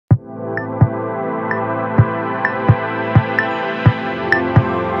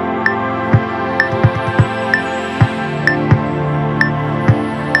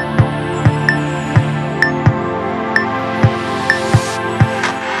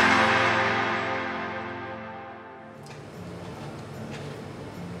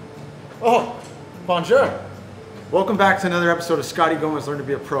Bonjour. Welcome back to another episode of Scotty Gomez Learn to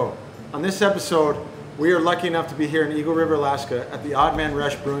Be a Pro. On this episode, we are lucky enough to be here in Eagle River, Alaska at the Odd Man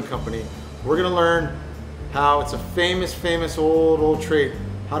Rush Brewing Company. We're gonna learn how it's a famous old trade,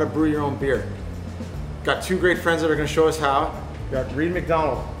 how to brew your own beer. Got two great friends that are gonna show us how. We got Reed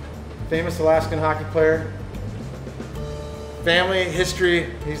McDonald, famous Alaskan hockey player. Family, history,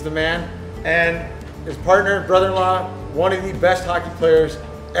 he's the man. And his partner, brother-in-law, one of the best hockey players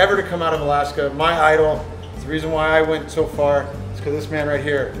ever to come out of Alaska, my idol. It's the reason why I went so far. It's because this man right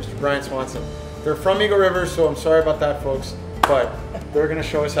here, Mr. Brian Swanson. They're from Eagle River, so I'm sorry about that, folks, but they're gonna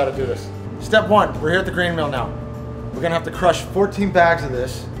show us how to do this. Step one, we're here at the grain mill now. We're gonna have to crush 14 bags of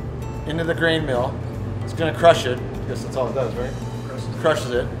this into the grain mill. It's gonna crush it. I guess that's all it does, right?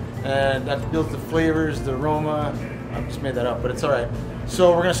 Crushes it. And that builds the flavors, the aroma. I just made that up, but it's all right.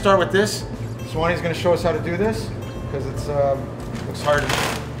 So we're gonna start with this. Swanee's gonna show us how to do this because it's looks hard to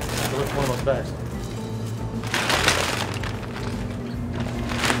lift one of those bags.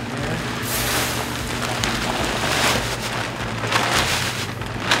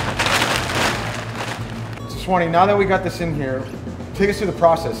 So Swanee, now that we got this in here, take us through the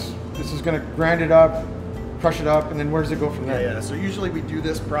process. This is gonna grind it up, crush it up, and then where does it go from there? Yeah, so usually we do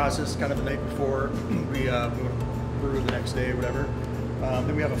this process kind of the night before we brew the next day, whatever.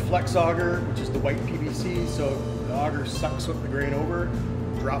 Then we have a flex auger, which is the white PVC, so the auger sucks with the grain over,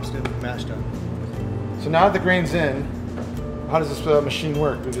 drops it into the mash tun. So now that the grain's in, how does this machine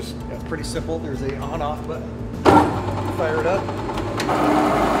work? We just Yeah, it's pretty simple. There's a on-off button. Fire it up.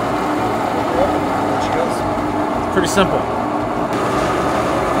 There she goes. It's pretty simple.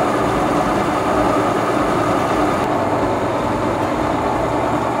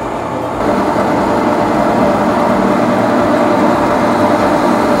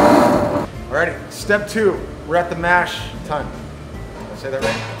 Step two, we're at the mash tun. Did I say that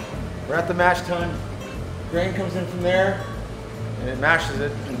right? We're at the mash tun. Grain comes in from there, and it mashes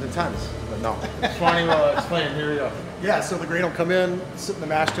it into tons. But no, Swanee will explain. Here we go. Yeah, so the grain will come in, sit in the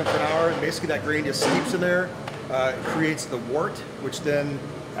mash tun for an hour, and basically that grain just steeps in there. It creates the wort, which then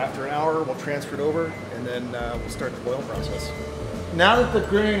after an hour we'll transfer it over, and then we'll start the boil process. Now that the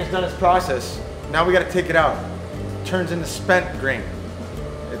grain has done its process, now we got to take it out. It turns into spent grain.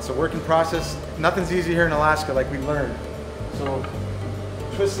 It's a working process. Nothing's easy here in Alaska, like we learned. So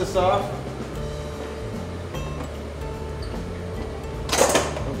twist this off.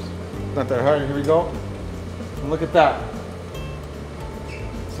 Oops, not that hard. Here we go. And look at that.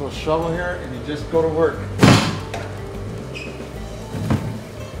 This little shovel here, and you just go to work.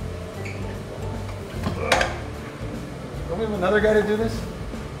 Don't we have another guy to do this?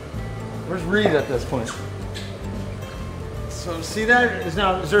 Where's Reed at this point? So see that? Is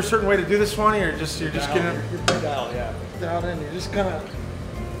there a certain way to do this, Swanee, or you're just getting You're dialed, yeah. dialed in? You're just kind of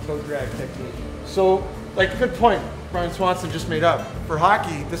toe drag technique. So, like, good point. Brian Swanson just made up. For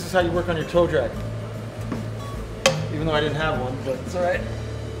hockey, this is how you work on your toe drag. Even though I didn't have one, but it's all right.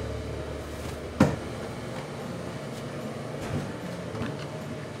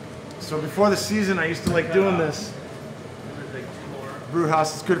 So before the season, I used to like doing this. Brew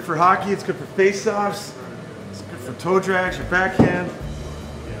house is good for hockey. It's good for face-offs. For toe drags, your backhand,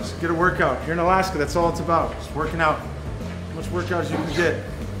 just get a workout. Here in Alaska, that's all it's about, just working out. As much workout as you can get.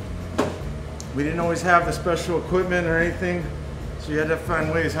 We didn't always have the special equipment or anything, so you had to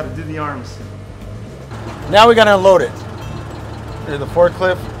find ways how to do the arms. Now we gotta unload it. Here's the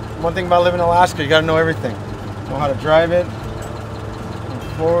forklift. One thing about living in Alaska, you gotta know everything. Know how to drive it,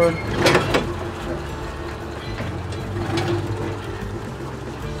 move forward.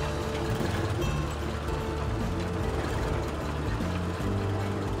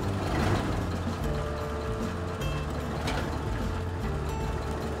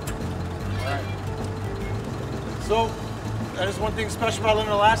 So, that is one thing special about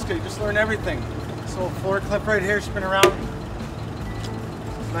living in Alaska, you just learn everything. So, floor clip right here, it's been around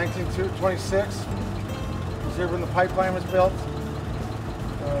since 1926. It was here when the pipeline was built.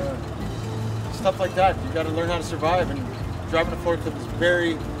 Stuff like that, you got to learn how to survive, and driving a floor clip is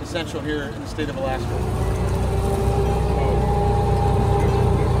very essential here in the state of Alaska.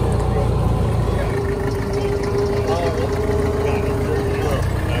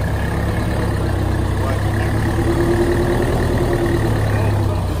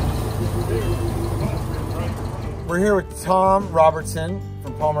 We're here with Tom Robertson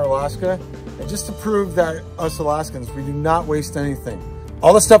from Palmer, Alaska, and just to prove that us Alaskans, we do not waste anything.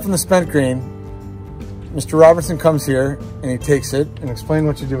 All the stuff in the spent grain, Mr. Robertson comes here and he takes it, and explain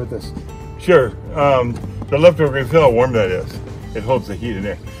what you do with this. Sure. The leftover grain, feel how warm that is. It holds the heat in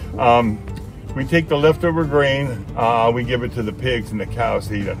there. We take the leftover grain, we give it to the pigs and the cows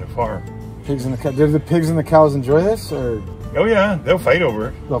to eat on the farm. Pigs and the cow. Did the pigs and the cows enjoy this, or? Oh yeah, they'll fight over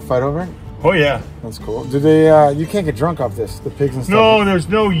it. They'll fight over it? Oh yeah. That's cool. Do they, you can't get drunk off this, the pigs and stuff? No, there's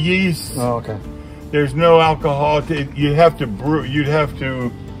no yeast. Oh, okay. There's no alcohol. You'd have to brew, you'd have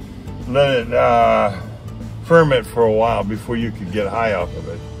to let it ferment for a while before you could get high off of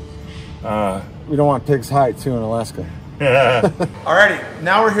it. We don't want pigs high too in Alaska. Alrighty,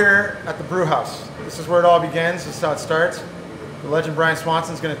 now we're here at the brew house. This is where it all begins, this is how it starts. The legend Brian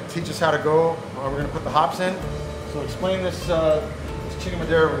Swanson's gonna teach us how to go, we're gonna put the hops in. So explain this, chicken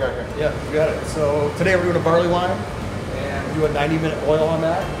Madeira we got here. Yeah, we got it. So today we're doing a barley wine, and we do a 90-minute oil on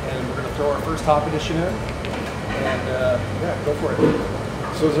that, and we're gonna throw our first hop addition in, and yeah, go for it.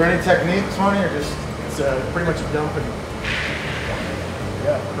 So is there any technique, Swanee, or just? It's pretty much a dump, and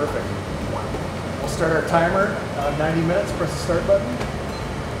yeah, perfect. We'll start our timer, 90 minutes, press the start button,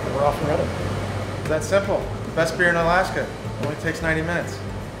 and we're off and running. It's that simple. Best beer in Alaska. Only takes 90 minutes.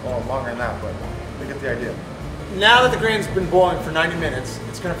 Well, longer than that, but you get the idea. Now that the grain's been boiling for 90 minutes,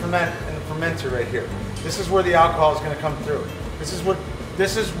 it's going to ferment in the fermenter right here. This is where the alcohol is going to come through. This is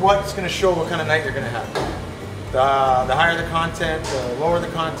what's going to show what kind of night you're going to have. The higher the content, the lower the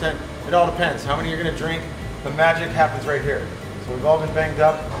content, it all depends. How many you're going to drink, the magic happens right here. So we've all been banged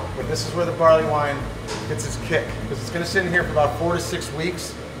up, but this is where the barley wine gets its kick. Because it's going to sit in here for about 4 to 6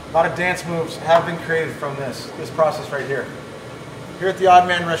 weeks. A lot of dance moves have been created from this process right here. Here at the Odd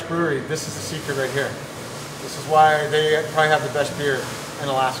Man Rush Brewery, this is the secret right here. This is why they probably have the best beer in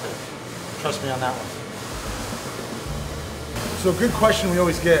Alaska. Trust me on that one. So a good question we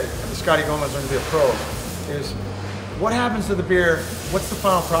always get at the Scotty Gomez Learn to Be a Pro is, what happens to the beer? What's the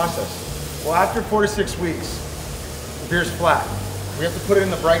final process? Well, after 4 to 6 weeks, the beer's flat. We have to put it in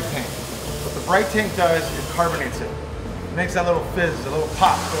the bright tank. What the bright tank does is carbonates it. It makes that little fizz, a little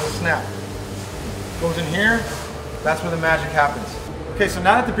pop, a little snap. Goes in here, that's where the magic happens. Okay, so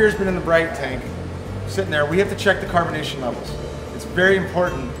now that the beer's been in the bright tank, sitting there, we have to check the carbonation levels. It's very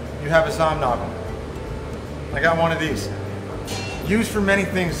important you have a Zom nozzle. I got one of these. Used for many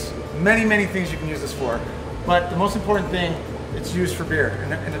things, many things you can use this for. But the most important thing, it's used for beer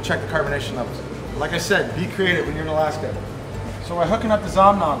and to check the carbonation levels. Like I said, be creative when you're in Alaska. So by hooking up the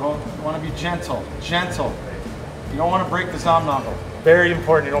Zom nozzle, you want to be gentle, gentle. You don't want to break the Zom nozzle. Very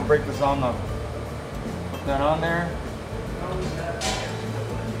important you don't break the Zom nozzle. Put that on there.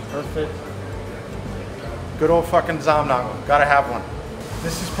 Perfect. Good old fucking Zom nozzle. Gotta have one.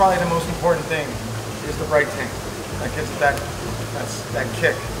 This is probably the most important thing, is the bright tank. That gives it that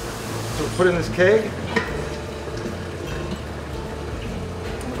kick. So we put in this keg.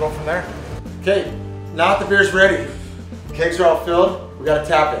 And we'll go from there. Okay, now that the beer's ready, the kegs are all filled, we gotta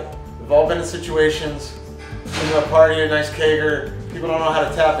tap it. We've all been in situations, into a party, a nice kegger, people don't know how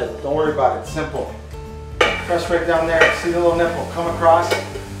to tap it. Don't worry about it, it's simple. Press right down there, see the little nipple come across?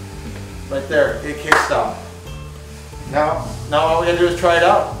 Right there, AK style. Now all we gotta do is try it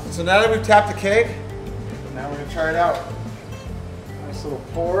out. So now that we've tapped the keg, now we're gonna try it out. Nice little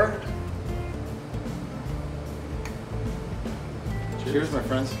pour. Cheers, my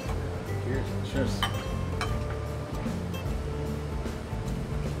friends. Cheers. Cheers.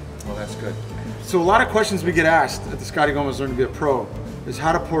 Well, that's good. So a lot of questions we get asked at the Scotty Gomez Learn to Be a Pro is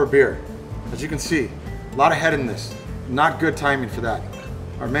how to pour beer. As you can see, a lot of head in this. Not good timing for that.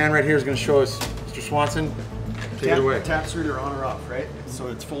 Our man right here is going to show us, Mr. Swanson. Take it away. Taps are either on or off, right? So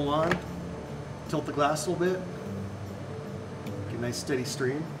it's full on. Tilt the glass a little bit. Get a nice steady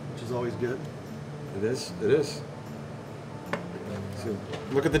stream, which is always good. It is. It is. So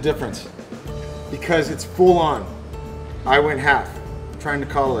look at the difference. Because it's full on. I went half, trying to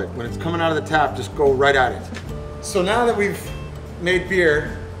coddle it. When it's coming out of the tap, just go right at it. So now that we've made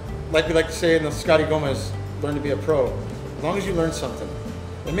beer, like we like to say in the Scotty Gomez Learn to Be a Pro, as long as you learn something.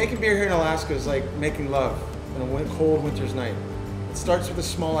 And making beer here in Alaska is like making love on a cold winter's night. It starts with a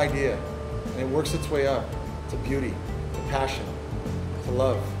small idea, and it works its way up to beauty, to passion, to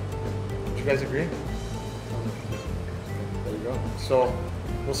love. Would you guys agree? There you go. So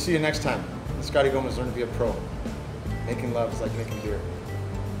we'll see you next time. Scotty Gomez Learn to Be a Pro. Making love is like making beer.